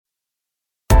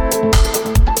我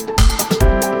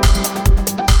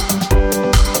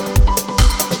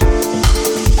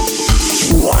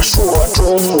说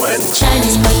中文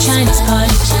Chinese pot, Chinese pot,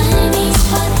 Chinese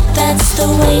pot. That's the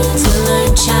way to learn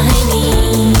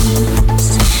Chinese.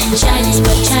 Chinese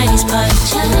pot, Chinese pot,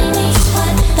 Chinese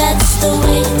pot. That's the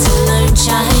way to learn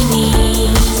Chinese.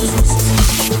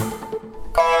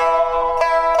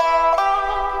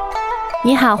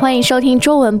 你好，欢迎收听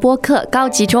中文播客高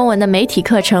级中文的媒体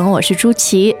课程，我是朱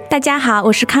琪。大家好，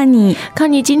我是康妮。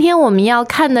康妮，今天我们要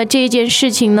看的这件事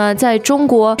情呢，在中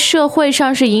国社会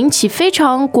上是引起非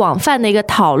常广泛的一个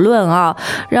讨论啊，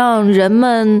让人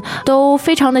们都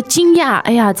非常的惊讶。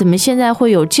哎呀，怎么现在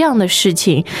会有这样的事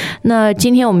情？那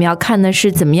今天我们要看的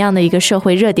是怎么样的一个社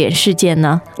会热点事件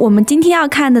呢？我们今天要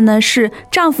看的呢是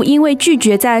丈夫因为拒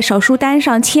绝在手术单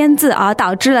上签字而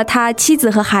导致了他妻子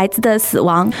和孩子的死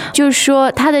亡。就是说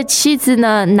他的妻子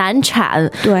呢难产，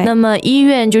对，那么医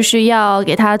院就是要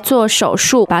给他做手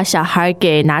术，把小孩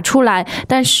给拿出来，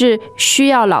但是需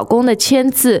要老公的签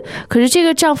字。可是这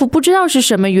个丈夫不知道是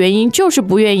什么原因，就是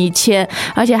不愿意签，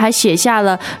而且还写下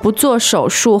了不做手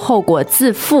术后果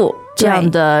自负这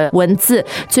样的文字，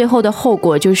最后的后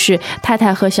果就是太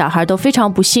太和小孩都非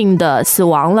常不幸的死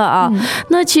亡了啊。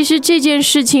那其实这件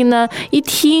事情呢，一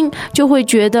听就会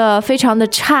觉得非常的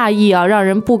诧异啊，让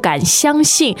人不敢相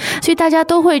信，所以大家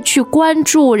都会去关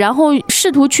注，然后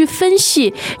试图去分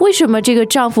析为什么这个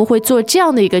丈夫会做这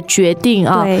样的一个决定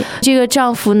啊。对，这个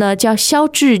丈夫呢叫肖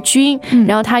志军，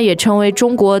然后他也成为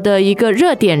中国的一个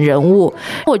热点人物。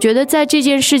我觉得在这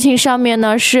件事情上面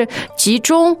呢，是集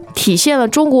中体现了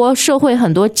中国社会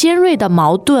很多尖锐的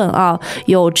矛盾啊，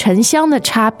有城乡的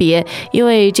差别。因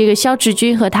为这个肖志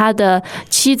军和他的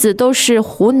妻子都是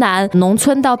湖南农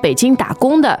村到北京打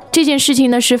工的，这件事情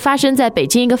呢是发生在北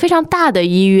京一个非常大的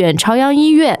医院朝阳医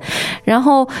院，然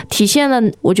后体现了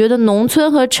我觉得农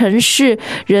村和城市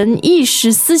人意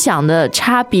识思想的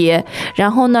差别，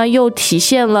然后呢又体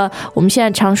现了我们现在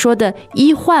常说的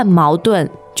医患矛盾，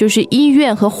就是医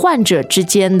院和患者之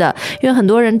间的。因为很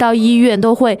多人到医院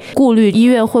都会顾虑医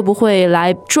院会不会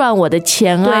来赚我的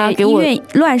钱啊，对，给我医院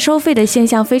乱收费的现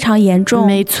象非常严重。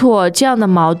没错，这样的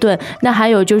矛盾。那还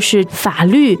有就是法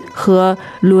律和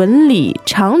伦理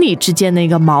常理之间的一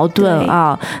个矛盾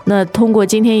啊。那通过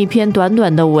今天一篇短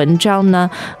短的文章呢，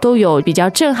都有比较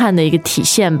震撼的一个体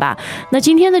现吧。那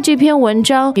今天的这篇文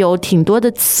章有挺多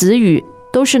的词语，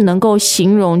都是能够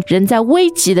形容人在危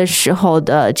急的时候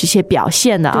的这些表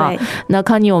现的啊。那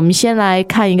康妮，我们先来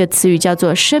看一个词语，叫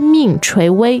做生命垂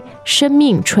危。生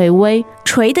命垂危，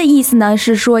垂的意思呢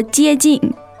是说接近。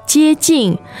接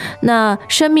近，那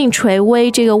生命垂危，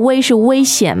这个危是危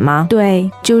险吗？对，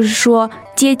就是说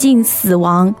接近死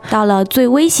亡，到了最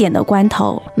危险的关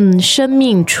头。生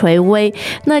命垂危。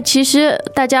那其实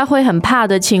大家会很怕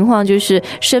的情况就是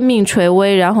生命垂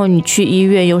危，然后你去医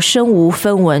院又身无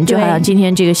分文，就好像今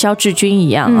天这个肖志军一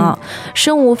样啊。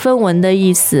身无分文的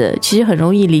意思其实很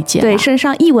容易理解，对，身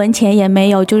上一文钱也没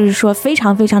有，就是说非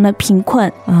常非常的贫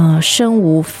困啊，身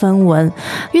无分文。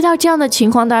遇到这样的情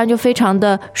况，当然就非常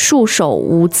的束手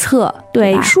无策。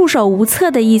对，束手无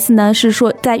策的意思呢是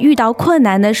说在遇到困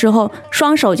难的时候，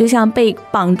双手就像被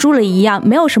绑住了一样，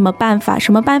没有什么办法，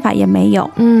什么办法也没有。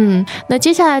那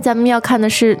接下来咱们要看的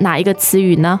是哪一个词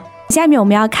语呢？下面我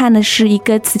们要看的是一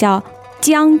个词叫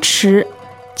僵持。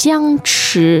僵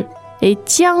持，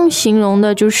僵形容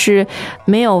的就是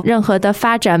没有任何的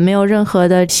发展，没有任何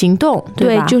的行动，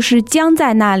对吧？对，就是僵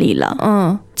在那里了。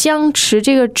僵持，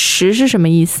这个持是什么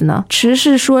意思呢？持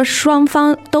是说双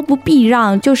方都不避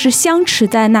让，就是相持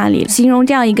在那里，形容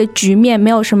这样一个局面没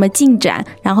有什么进展，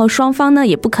然后双方呢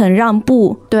也不肯让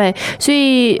步。对，所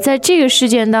以在这个事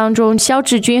件当中，肖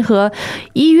志军和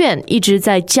医院一直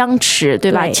在僵持，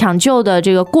对吧？抢救的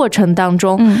这个过程当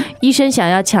中，医生想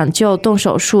要抢救动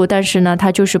手术，但是呢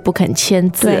他就是不肯签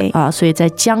字啊，所以在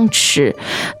僵持。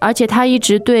而且他一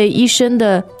直对医生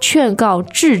的劝告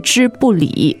置之不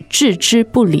理，置之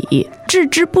不理。置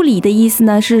之不理的意思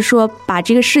呢是说把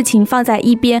这个事情放在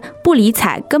一边不理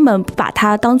睬，根本不把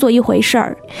它当做一回事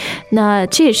儿。那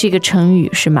这也是一个成语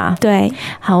是吗？对。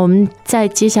好，我们再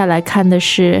接下来看的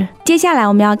是，接下来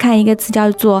我们要看一个词叫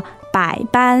做百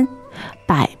般。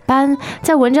百般，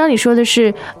在文章里说的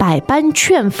是百般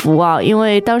劝服啊，因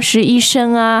为当时医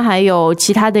生啊还有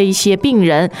其他的一些病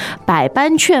人百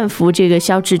般劝服这个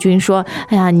肖志军说，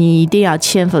哎呀，你一定要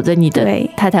签，否则你的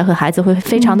太太和孩子会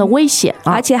非常的危险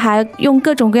啊，而且还用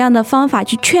各种各样的方法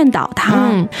去劝导他。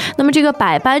那么这个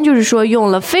百般就是说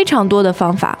用了非常多的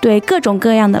方法，对，各种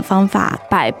各样的方法，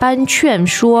百般劝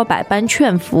说，百般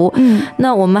劝服。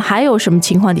那我们还有什么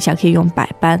情况底下可以用百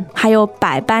般？还有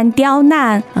百般刁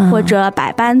难，或者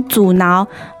百般跟阻挠。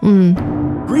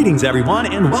Greetings, everyone,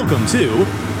 and welcome to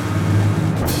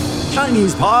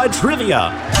Chinese Pod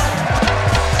Trivia.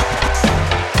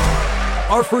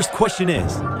 Our first question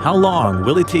is, how long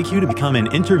will it take you to become an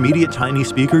intermediate Chinese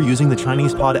speaker using the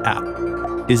Chinese Pod app?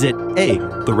 Is it A,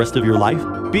 the rest of your life?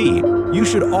 B, you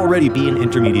should already be an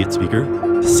intermediate speaker?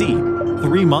 C,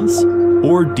 3 months?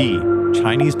 Or D,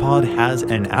 Chinese Pod has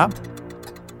an app?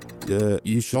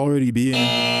 You should already be in.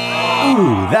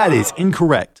 Ooh, that is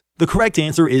incorrect. The correct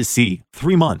answer is C,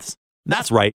 3 months.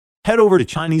 That's right. Head over to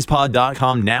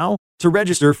ChinesePod.com now to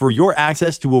register for your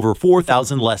access to over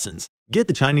 4,000 lessons. Get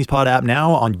the Chinese Pod app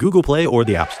now on Google Play or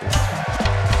the App Store.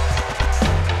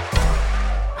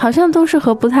 好像都是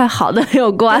和不太好的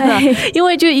有关的，因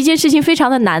为就一件事情非常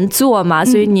的难做嘛，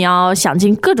所以你要想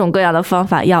尽各种各样的方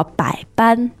法，要百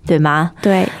般，对吗？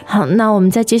对。好，那我们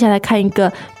再接下来看一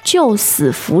个救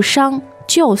死扶伤。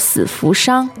救死扶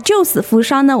伤，救死扶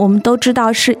伤呢，我们都知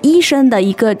道是医生的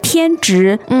一个天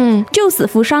职。救死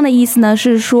扶伤的意思呢，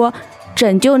是说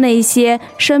拯救那些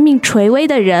生命垂危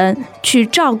的人，去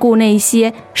照顾那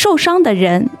些受伤的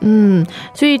人。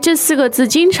所以这4个字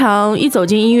经常一走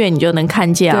进医院你就能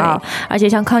看见啊。而且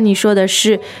像康妮说的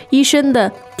是医生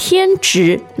的天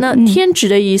职，那天职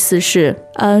的意思是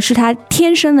是他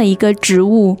天生的一个职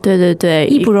务。对对对，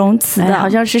义不容辞的，好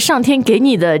像是上天给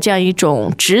你的这样一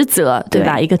种职责，对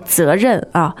吧？一个责任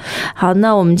啊。好，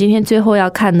那我们今天最后要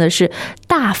看的是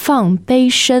大放悲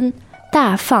声。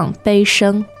大放悲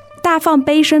声，大放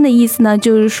悲声的意思呢，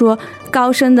就是说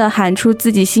高声的喊出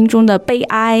自己心中的悲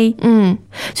哀。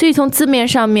所以从字面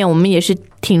上面我们也是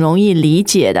挺容易理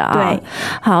解的啊。对，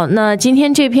好，那今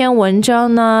天这篇文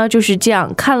章呢就是这样，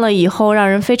看了以后让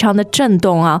人非常的震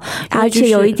动啊，而且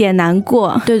有一点难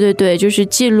过。对对对，就是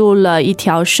记录了一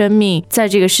条生命在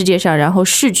这个世界上然后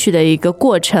逝去的一个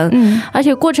过程。而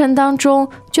且过程当中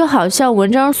就好像文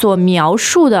章所描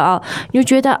述的啊，你就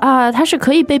觉得啊它是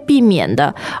可以被避免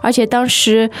的。而且当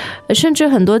时甚至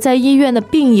很多在医院的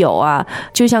病友啊，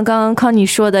就像刚刚康妮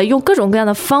说的，用各种各样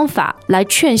的方法来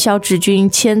劝萧志军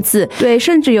签字。对，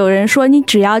甚至有人说你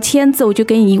只要签字我就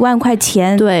给你1万块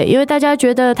钱。对，因为大家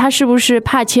觉得他是不是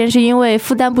怕签是因为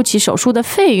负担不起手术的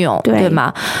费用， 对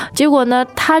吗？结果呢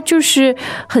他就是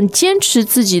很坚持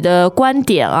自己的观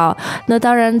点啊。那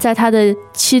当然在他的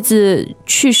妻子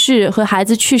去世和孩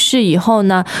子去世以后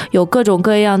呢，有各种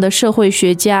各样的社会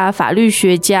学家、法律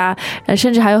学家，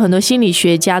甚至还有很多心理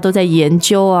学家都在研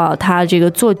究啊他这个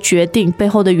做决定背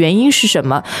后的原因是什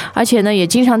么。而且呢也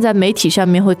经常在媒体上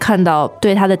面会看到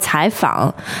对他的采访。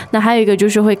那还有一个就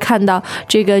是会看到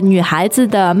这个女孩子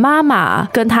的妈妈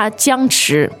跟他僵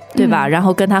持，对吧？然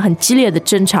后跟他很激烈的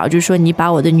争吵，就是说你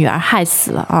把我的女儿害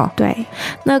死了啊。对。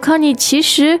那康妮，其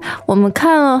实我们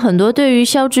看了很多对于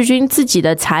萧志军自己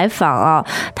的采访啊，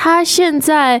他现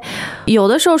在有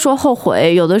的时候说后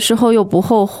悔，有的时候又不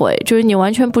后悔，就是你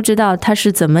完全不知道他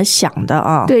是怎么想的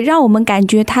啊。对，让我们感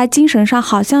觉他精神上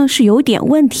好像是有点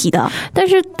问题的。但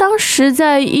是当时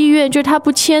在医院，就是他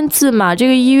不签字嘛，这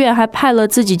个医院还派了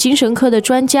自己精神科的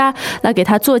专家来给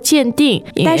他做鉴定，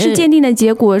但是鉴定的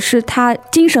结果是他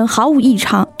精神毫无异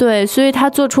常。对，所以他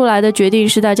做出来的决定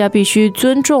是大家必须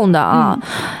尊重的啊。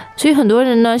所以很多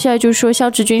人呢现在就说萧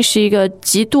志军是一个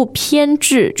极度偏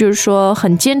执，就是说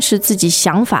很坚持自己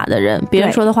想法的人，别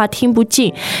人说的话听不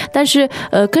进。但是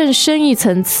更深一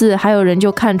层次，还有人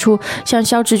就看出像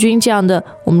萧志军这样的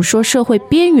我们说社会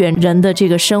边缘人的这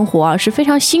个生活啊是非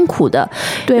常辛苦的。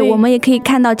对，我们也可以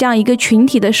看到这样一个群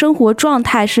体的生活状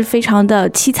态是非常的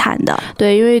凄惨的。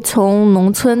对，因为从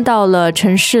农村到了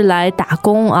城市来打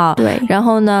工啊，对，然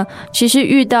后呢其实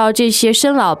遇到这些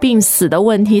生老病死的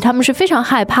问题，他们是非常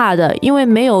害怕的，因为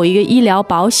没有一个医疗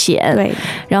保险。对，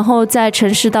然后在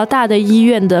城市到大的医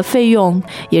院的费用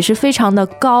也是非常的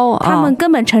高啊，他们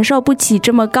根本承受不起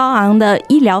这么高昂的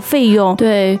医疗费用。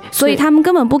对，所以他们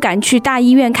根本不敢去大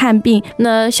医院看病。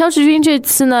那萧志军这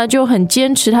次呢就很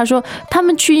坚持，他说他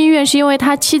们去医院是因为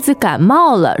他妻子感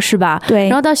冒了，是吧？对，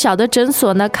然后到小的诊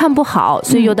所呢看不好，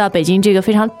所以又到北京这个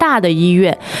非常大的医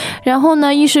院。然后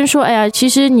呢医生说，哎呀，其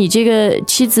实你这个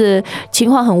妻子情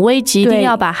况很危急，一定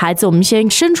要把孩子我们先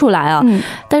生出来啊。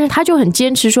但是他就很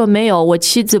坚持说，没有，我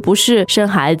妻子不是生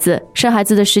孩子，生孩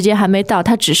子的时间还没到，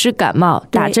她只是感冒，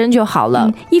打针就好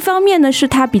了。一方面呢是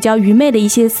他比较愚昧的一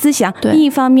些思想，另一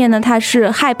方面呢他是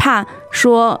害怕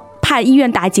说怕医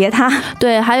院打劫他。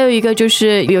对，还有一个就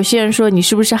是有些人说你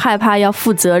是不是害怕要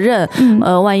负责任？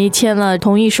万一签了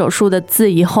同意手术的字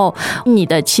以后，你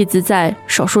的妻子在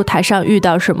手术台上遇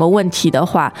到什么问题的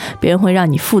话，别人会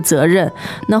让你负责任。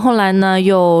那后来呢，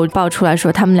又爆出来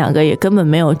说他们两个也根本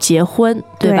没有结婚，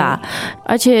对吧？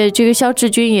而且这个肖志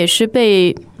军也是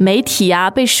被媒体啊、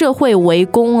被社会围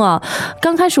攻啊。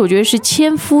刚开始我觉得是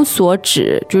千夫所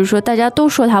指，就是说大家都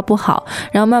说他不好，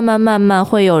然后慢慢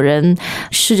会有人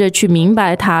试着去明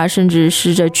白他，甚至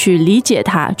试着去理解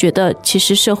他，觉得其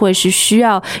实社会是需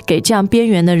要给这样边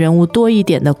缘的人物多一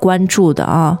点的关注的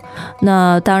啊。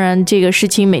那当然这个事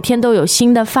情每天都有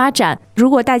新的发展，如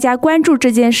果大家关注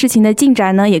这件事情的进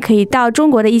展呢，也可以到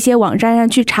中国的一些网站上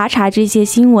去查这些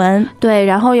新闻。对，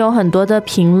然后有很多的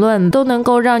评论都能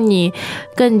够让你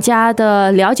更加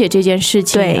的了解这件事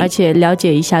情，而且了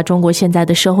解一下中国现在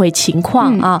的社会情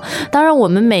况啊。当然我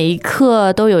们每一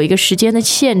课都有一个时间的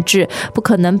限制，不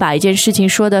可能把一件事情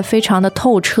说得非常的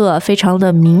透彻，非常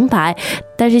的明白，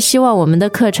但是希望我们的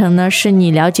课程呢，是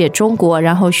你了解中国，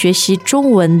然后学习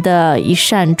中文的一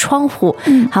扇窗户。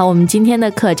好，我们今天的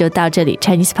课就到这里，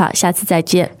 Chinese Pod 下次再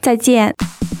见。再见。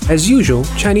As usual,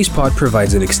 ChinesePod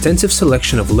provides an extensive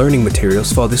selection of learning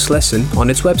materials for this lesson on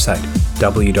its website,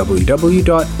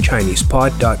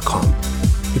 www.chinesepod.com.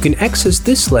 You can access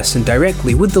this lesson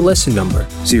directly with the lesson number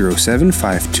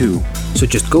 0752. So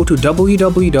just go to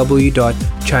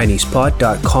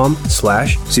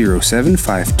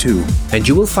www.chinesepod.com/0752 and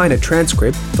you will find a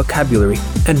transcript, vocabulary,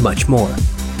 and much more.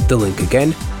 The link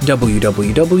again,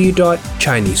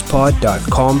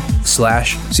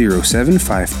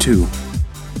 www.chinesepod.com/0752.